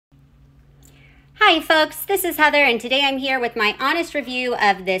Hi folks, this is Heather and today I'm here with my honest review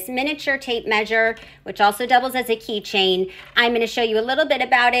of this miniature tape measure, which also doubles as a keychain. I'm going to show you a little bit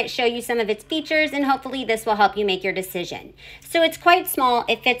about it, show you some of its features, and hopefully this will help you make your decision. So it's quite small,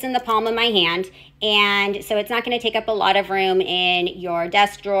 it fits in the palm of my hand, and so it's not going to take up a lot of room in your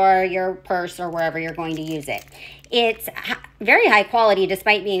desk drawer, your purse, or wherever you're going to use it. It's very high quality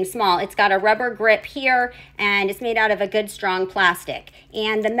despite being small. It's got a rubber grip here and it's made out of a good strong plastic.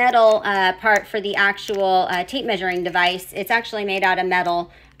 And the metal part for the actual tape measuring device, it's actually made out of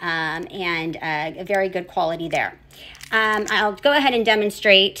metal and a very good quality there. I'll go ahead and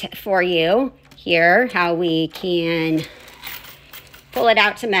demonstrate for you here how we can pull it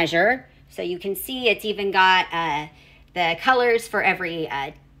out to measure. So you can see it's even got the colors for every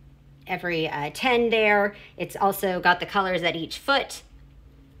 10 there. It's also got the colors at each foot,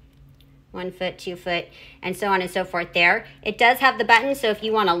 1 foot, 2 foot, and so on and so forth there. It does have the button, so if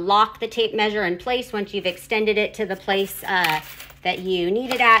you want to lock the tape measure in place once you've extended it to the place that you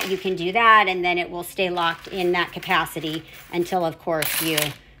need it at, you can do that, and then it will stay locked in that capacity until, of course, you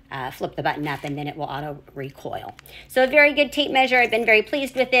flip the button up and then it will auto recoil. So a very good tape measure. I've been very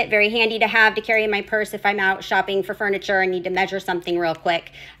pleased with it. Very handy to have to carry in my purse if I'm out shopping for furniture and need to measure something real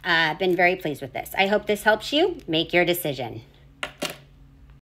quick. Been very pleased with this. I hope this helps you make your decision.